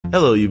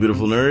Hello, you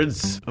beautiful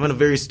nerds. I'm in a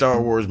very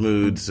Star Wars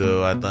mood,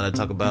 so I thought I'd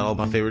talk about all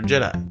my favorite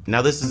Jedi.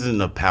 Now, this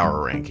isn't a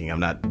power ranking. I'm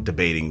not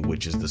debating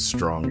which is the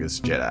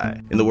strongest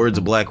Jedi. In the words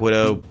of Black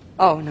Widow,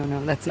 oh,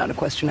 no, that's not a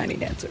question I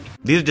need answered.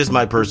 these are just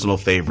my personal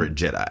favorite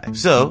Jedi.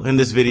 So, in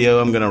this video,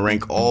 I'm gonna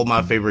rank all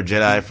my favorite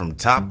Jedi from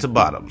top to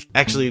bottom.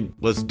 Actually,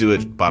 let's do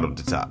it bottom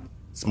to top.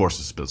 It's more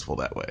suspenseful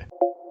that way.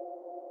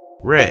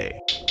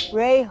 Rey.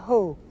 Rey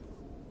who?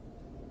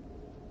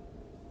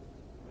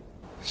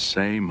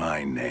 Say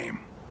my name.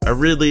 I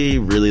really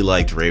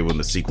liked Rey when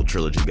the sequel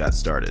trilogy got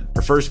started.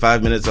 Her first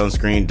 5 minutes on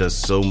screen does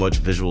so much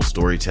visual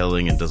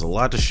storytelling and does a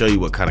lot to show you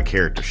what kind of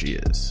character she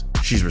is.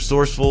 She's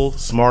resourceful,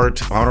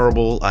 smart,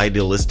 honorable,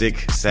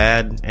 idealistic,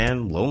 sad,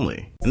 and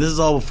lonely. And this is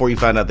all before you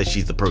find out that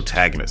she's the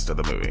protagonist of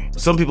the movie.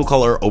 Some people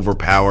call her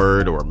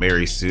overpowered or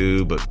Mary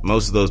Sue, but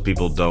most of those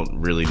people don't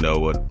really know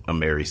what a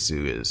Mary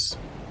Sue is.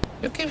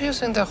 You keep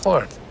using that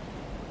word.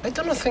 I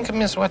don't think it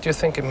means what you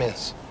think it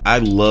means. I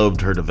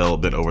loved her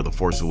development over The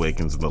Force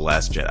Awakens and The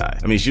Last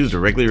Jedi. I mean, she was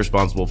directly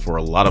responsible for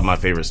a lot of my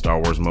favorite Star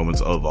Wars moments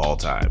of all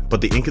time.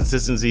 But the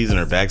inconsistencies in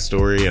her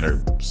backstory and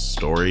her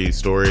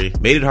story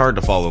made it hard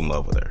to fall in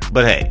love with her.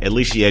 But hey, at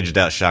least she edged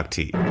out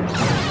Shakti.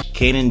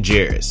 Kanan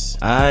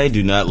Jarrus. I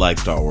do not like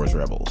Star Wars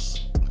Rebels.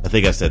 I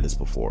think I've said this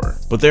before,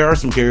 but there are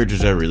some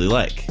characters I really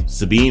like.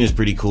 Sabine is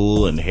pretty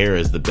cool, and Hera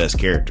is the best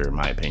character in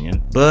my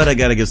opinion. But I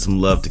gotta give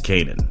some love to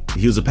Kanan.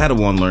 He was a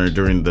Padawan learner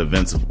during the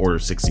events of Order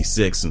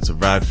 66 and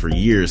survived for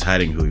years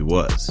hiding who he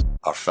was.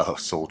 Our fellow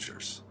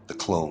soldiers, the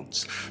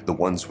clones, the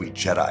ones we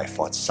Jedi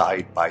fought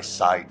side by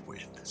side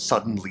with,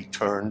 suddenly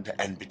turned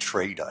and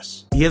betrayed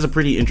us. He has a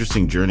pretty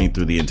interesting journey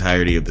through the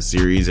entirety of the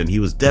series, and he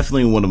was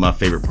definitely one of my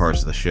favorite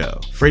parts of the show.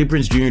 Freddie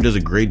Prinze Jr. does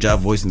a great job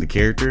voicing the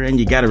character, and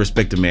you gotta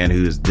respect a man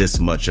who is this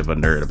much of a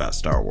nerd about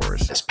Star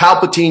Wars. As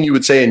Palpatine, you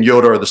would say, and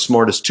Yoda are the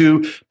smartest too.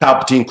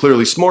 Palpatine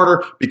clearly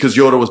smarter because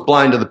Yoda was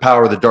blind to the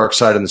power of the dark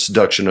side and the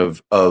seduction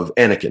of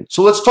Anakin.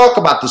 So let's talk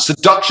about the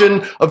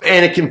seduction of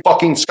Anakin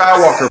fucking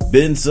Skywalker.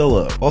 Ben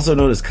Solo, also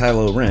known as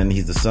Kylo Ren,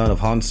 he's the son of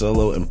Han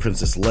Solo and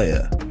Princess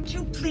Leia. Would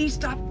you please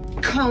stop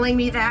calling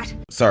me that?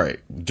 Sorry,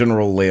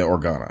 General Leia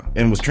Organa,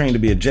 and was trained to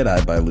be a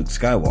Jedi by Luke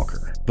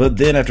Skywalker. But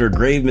then after a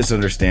grave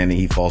misunderstanding,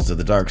 he falls to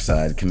the dark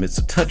side, commits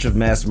a touch of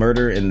mass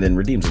murder, and then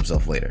redeems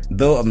himself later.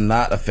 Though I'm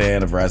not a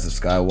fan of Rise of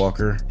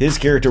Skywalker, his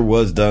character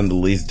was done the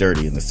least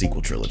dirty in the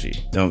sequel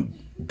trilogy.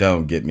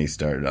 Don't get me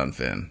started on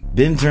Finn.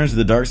 Ben turns to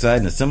the dark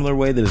side in a similar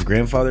way that his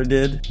grandfather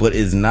did, but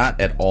is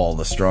not at all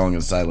the strong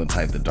and silent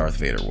type that Darth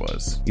Vader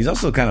was. He's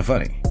also kind of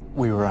funny.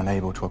 We were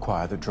unable to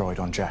acquire the droid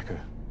on Jakku.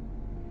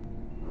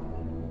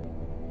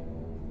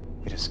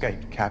 It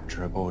escaped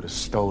capture aboard a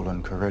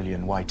stolen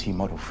Corellian YT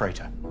model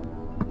freighter.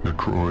 The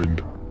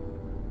droid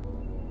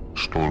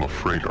stole a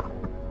freighter.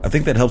 I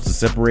think that helps to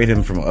separate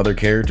him from other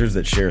characters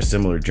that share a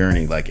similar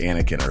journey like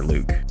Anakin or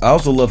Luke. I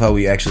also love how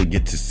we actually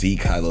get to see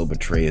Kylo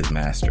betray his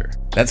master.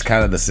 That's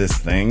kind of the Sith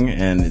thing,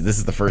 and this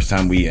is the first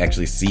time we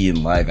actually see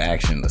in live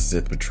action a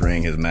Sith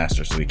betraying his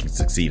master so he can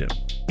succeed him.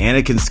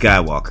 Anakin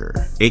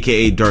Skywalker,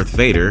 aka Darth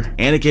Vader,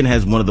 Anakin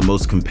has one of the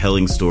most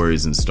compelling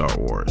stories in Star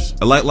Wars.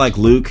 A lot like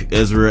Luke,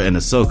 Ezra, and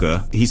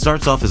Ahsoka, he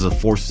starts off as a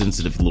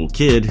Force-sensitive little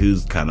kid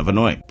who's kind of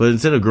annoying. But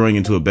instead of growing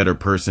into a better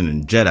person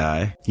and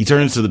Jedi, he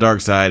turns to the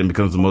dark side and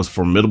becomes the most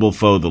formidable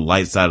foe the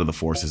light side of the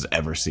Force has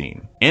ever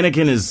seen.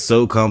 Anakin is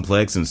so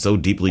complex and so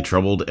deeply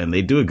troubled, and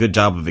they do a good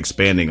job of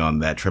expanding on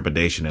that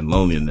trepidation and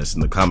loneliness in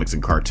the comics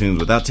and cartoons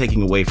without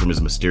taking away from his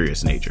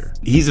mysterious nature.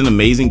 He's an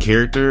amazing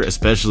character,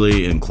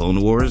 especially in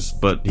Clone Wars,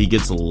 but he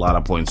gets a lot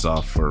of points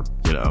off for,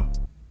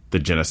 the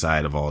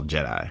genocide of all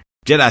Jedi.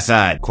 Jedi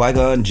side,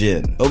 Qui-Gon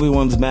Jinn,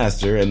 Obi-Wan's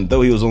master, and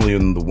though he was only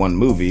in the one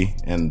movie,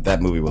 and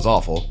that movie was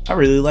awful, I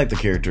really like the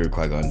character of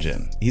Qui-Gon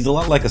Jinn. He's a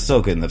lot like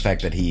Ahsoka in the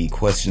fact that he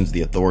questions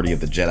the authority of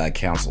the Jedi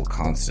Council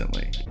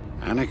constantly.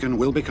 Anakin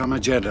will become a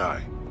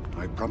Jedi,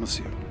 I promise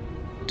you.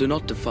 Do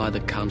not defy the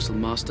Council,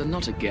 Master,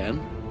 not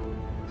again.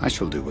 I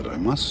shall do what I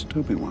must,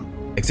 Obi-Wan.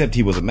 Except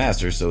he was a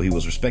master, so he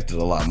was respected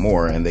a lot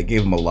more, and they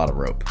gave him a lot of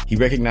rope. He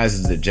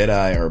recognizes that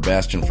Jedi are a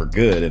bastion for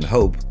good and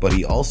hope, but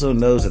he also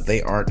knows that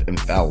they aren't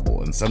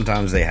infallible, and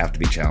sometimes they have to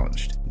be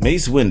challenged.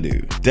 Mace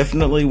Windu,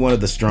 definitely one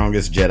of the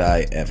strongest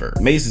Jedi ever.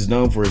 Mace is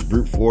known for his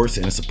brute force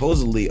and is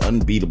supposedly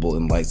unbeatable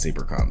in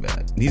lightsaber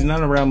combat. He's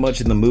not around much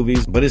in the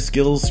movies, but his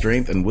skills,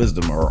 strength, and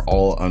wisdom are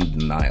all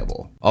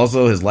undeniable.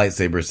 Also, his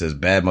lightsaber says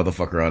bad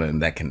motherfucker on it,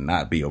 and that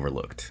cannot be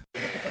overlooked.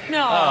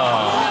 No.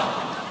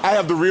 I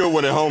have the real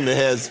one at home that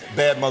has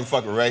bad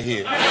motherfucker right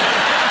here.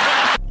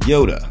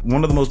 Yoda.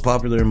 One of the most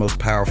popular and most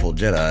powerful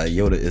Jedi,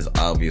 Yoda is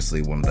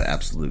obviously one of the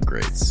absolute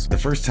greats. The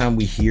first time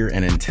we hear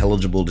an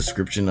intelligible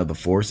description of the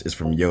Force is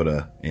from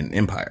Yoda in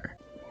Empire.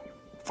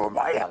 For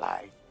my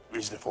ally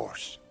is the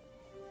Force,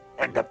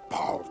 and a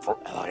powerful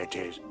ally it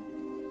is.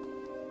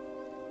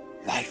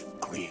 Life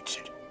creates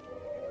it,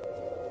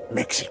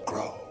 makes it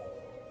grow.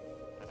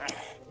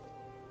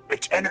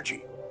 Its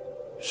energy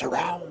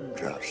surrounds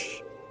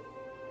us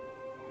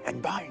and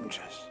binds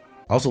us.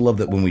 I also love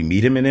that when we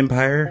meet him in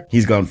Empire,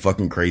 he's gone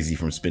fucking crazy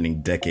from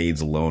spending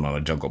decades alone on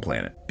a jungle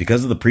planet.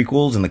 Because of the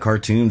prequels and the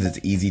cartoons, it's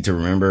easy to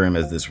remember him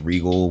as this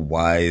regal,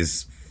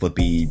 wise,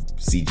 flippy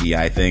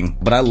CGI thing.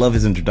 But I love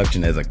his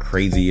introduction as a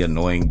crazy,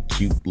 annoying,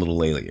 cute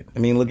little alien. I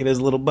mean, look at his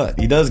little butt.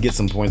 He does get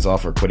some points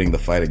off for quitting the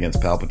fight against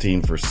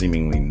Palpatine for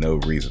seemingly no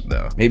reason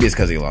though. Maybe it's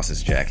because he lost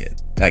his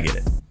jacket. I get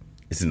it.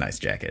 It's a nice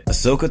jacket.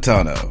 Ahsoka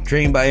Tano.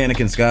 Trained by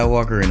Anakin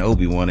Skywalker and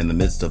Obi-Wan in the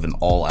midst of an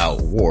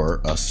all-out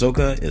war,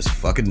 Ahsoka is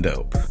fucking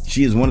dope.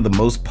 She is one of the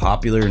most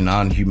popular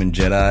non-human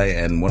Jedi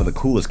and one of the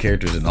coolest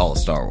characters in all of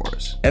Star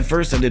Wars. At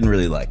first, I didn't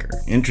really like her.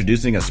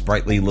 Introducing a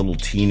sprightly little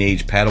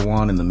teenage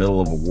Padawan in the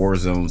middle of a war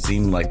zone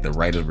seemed like the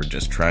writers were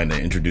just trying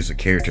to introduce a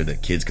character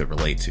that kids could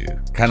relate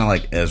to. Kinda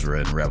like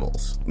Ezra in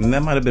Rebels. And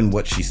that might have been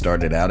what she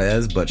started out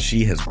as, but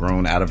she has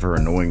grown out of her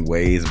annoying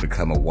ways and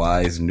become a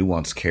wise,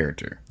 nuanced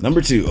character. Number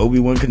 2,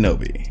 Obi-Wan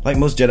Kenobi. Like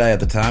most Jedi at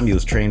the time, he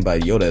was trained by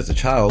Yoda as a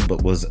child,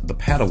 but was the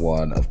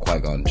Padawan of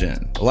Qui-Gon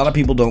Jinn. A lot of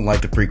people don't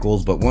like the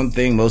prequels, but one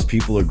thing most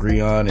people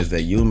agree on is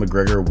that Ewan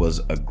McGregor was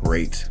a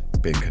great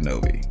Ben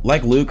Kenobi.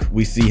 Like Luke,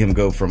 we see him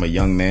go from a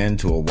young man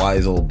to a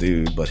wise old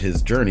dude, but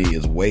his journey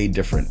is way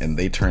different and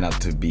they turn out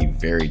to be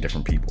very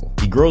different people.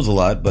 He grows a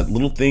lot, but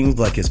little things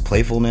like his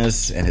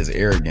playfulness and his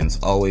arrogance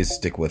always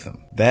stick with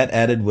him. That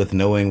added with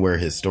knowing where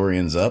his story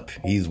ends up,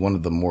 he's one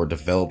of the more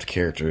developed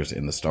characters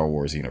in the Star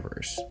Wars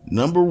universe.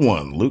 Number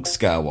 1, Luke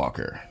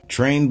Skywalker.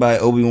 Trained by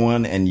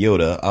Obi-Wan and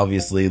Yoda,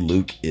 obviously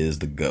Luke is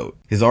the GOAT.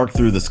 His arc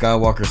through the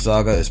Skywalker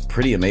saga is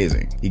pretty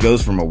amazing. He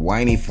goes from a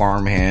whiny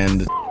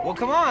farmhand well,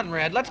 come on,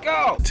 Red, let's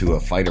go! to a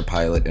fighter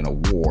pilot in a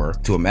war,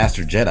 to a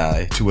master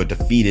Jedi, to a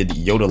defeated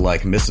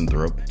Yoda-like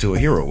misanthrope, to a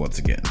hero once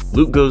again.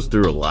 Luke goes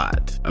through a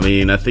lot. I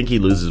mean, I think he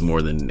loses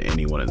more than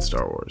anyone in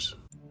Star Wars.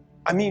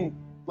 I mean,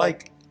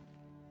 like,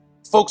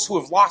 folks who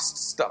have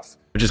lost stuff.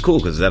 Which is cool,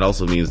 because that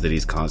also means that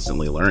he's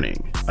constantly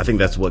learning. I think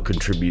that's what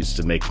contributes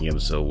to making him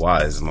so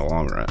wise in the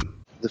long run.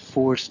 The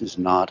Force is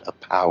not a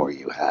power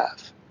you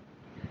have.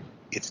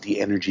 It's the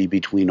energy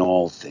between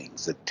all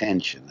things, the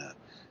tension, the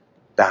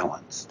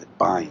balance that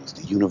binds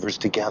the universe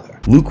together.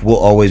 Luke will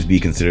always be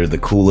considered the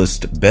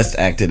coolest, best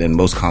acted, and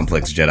most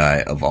complex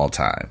Jedi of all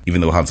time, even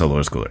though Han Solo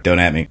is cooler. Don't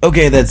at me.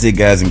 Okay, that's it,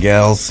 guys and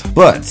gals.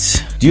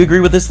 But, do you agree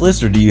with this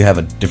list, or do you have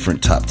a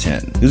different top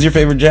 10? Who's your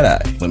favorite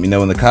Jedi? Let me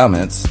know in the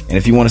comments. And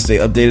if you want to stay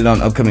updated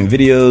on upcoming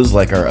videos,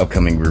 like our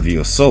upcoming review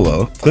of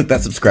Solo, click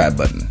that subscribe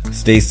button.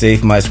 Stay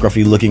safe, my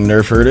scruffy looking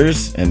nerf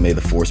herders, and may the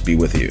Force be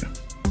with you.